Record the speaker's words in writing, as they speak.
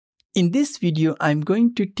In this video, I'm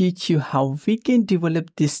going to teach you how we can develop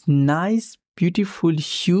this nice, beautiful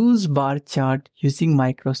hues bar chart using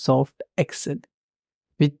Microsoft Excel.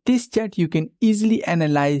 With this chart, you can easily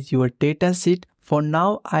analyze your data sheet. For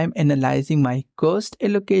now, I'm analyzing my cost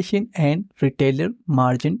allocation and retailer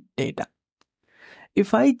margin data.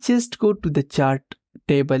 If I just go to the chart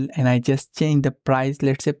table and I just change the price,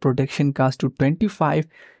 let's say production cost to 25,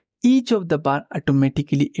 each of the bar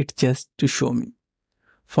automatically adjusts to show me.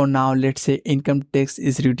 For now, let's say income tax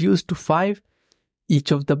is reduced to 5.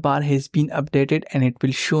 Each of the bar has been updated and it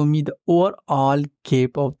will show me the overall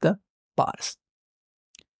gap of the bars.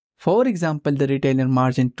 For example, the retailer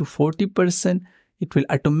margin to 40%, it will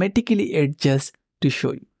automatically adjust to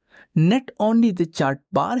show you. Not only the chart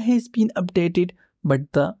bar has been updated,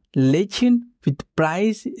 but the legend with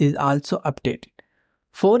price is also updated.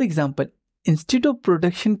 For example, instead of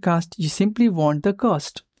production cost, you simply want the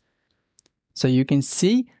cost. So you can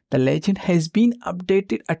see the legend has been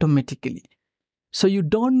updated automatically. So you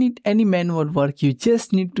don't need any manual work. You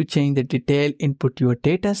just need to change the detail, input your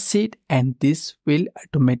data sheet, and this will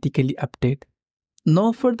automatically update.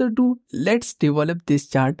 No further ado, let's develop this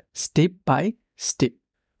chart step by step.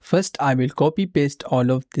 First, I will copy paste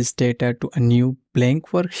all of this data to a new blank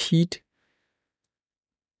worksheet.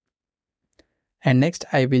 And next,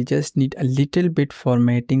 I will just need a little bit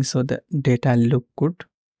formatting so the data look good.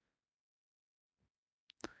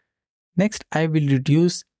 Next, I will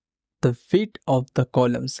reduce the width of the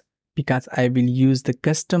columns because I will use the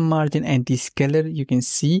custom margin anti-scaler, you can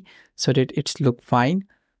see, so that it's look fine.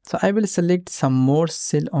 So I will select some more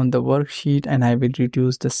cell on the worksheet and I will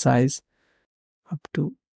reduce the size up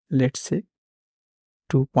to, let's say,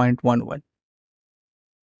 2.11.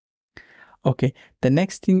 Okay, the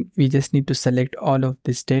next thing, we just need to select all of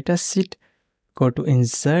this data sheet, go to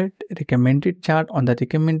insert recommended chart. On the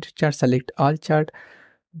recommended chart, select all chart,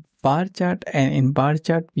 bar chart, and in bar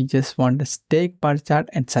chart we just want the stack bar chart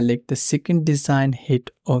and select the second design,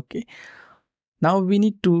 hit OK. Now we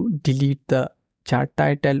need to delete the chart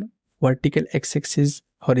title, vertical x-axis,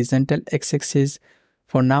 horizontal x-axis.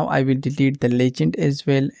 For now I will delete the legend as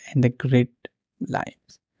well and the grid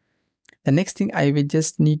lines. The next thing, I will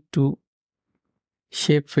just need to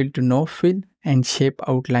shape fill to no fill and shape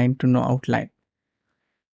outline to no outline.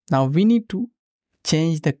 Now we need to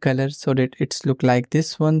change the color so that it's look like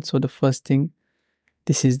this one. So the first thing,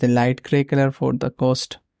 this is the light gray color for the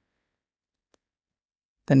cost.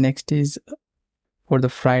 The next is for the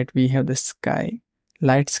freight, we have the sky,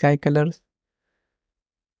 light sky colors.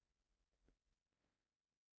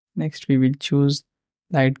 Next we will choose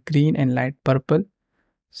light green and light purple.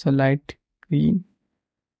 So light green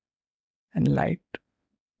and light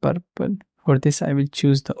purple. For this I will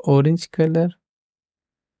choose the orange color.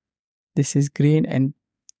 This is green, and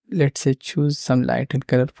let's say choose some lighter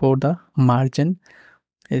color for the margin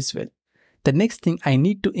as well. The next thing, I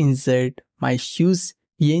need to insert my hues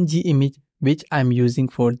PNG image which I'm using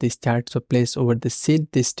for this chart. So place over the cell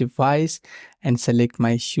this device and select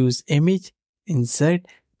my hues image, insert.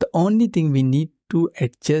 The only thing, we need to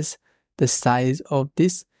adjust the size of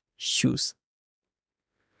this hues.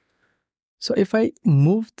 So if I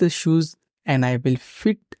move the hues and I will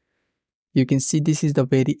fit, you can see this is the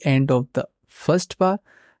very end of the first bar,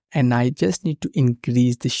 and I just need to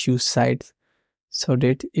increase the hue size so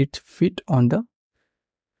that it fit on the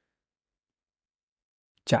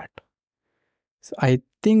chart. So I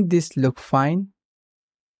think this look fine,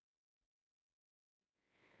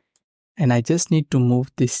 and I just need to move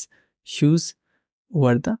this hues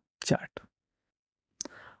over the chart.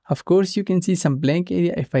 Of course, you can see some blank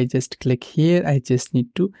area. If I just click here, I just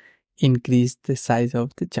need to increase the size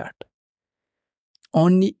of the chart.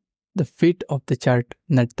 Only the width of the chart,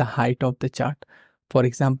 not the height of the chart. For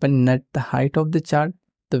example, not the height of the chart,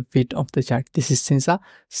 the width of the chart. This is since a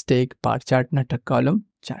stack bar chart, not a column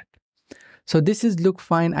chart. So this is look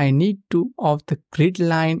fine. I need to off the grid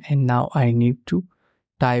line, and now I need to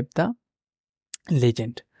type the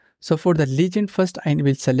legend. So for the legend, first I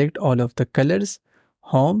will select all of the colors,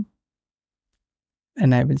 home,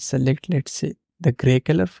 and I will select, let's say, the gray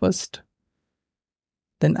color first.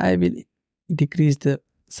 Then I will decrease the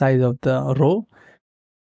size of the row.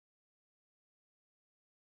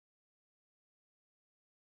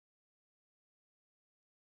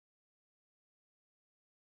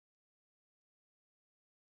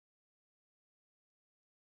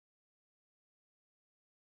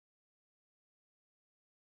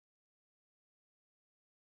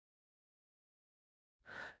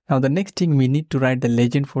 Now the next thing, we need to write the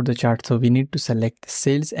legend for the chart. So we need to select the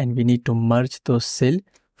cells and we need to merge those cells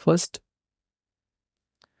first.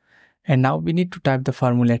 And now we need to type the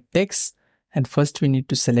formula text, And first we need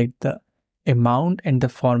to select the amount and the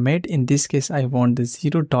format. In this case, I want the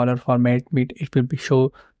 $0 format. It will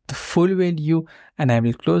show the full value, and I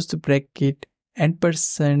will close the bracket and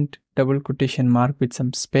 % double quotation mark with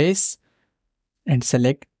some space and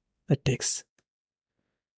select the text.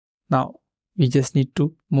 Now we just need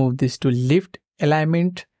to move this to left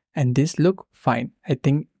alignment, and this look fine. I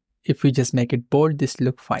think if we just make it bold, this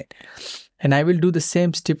look fine. And I will do the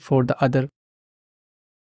same step for the other.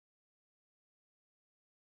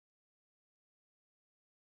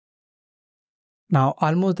 Now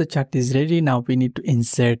almost the chart is ready. Now we need to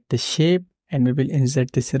insert the shape, and we will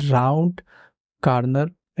insert this round corner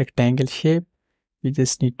rectangle shape. We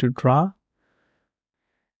just need to draw,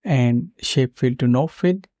 and shape fill to no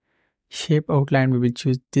fill. Shape outline, we will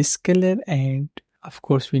choose this color, and of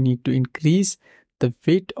course we need to increase the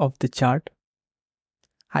width of the chart.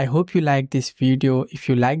 I hope you like this video. If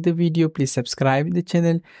you like the video, please subscribe the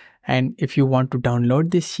channel, and if you want to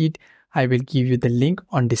download this sheet, I will give you the link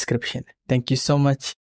on description. Thank you so much.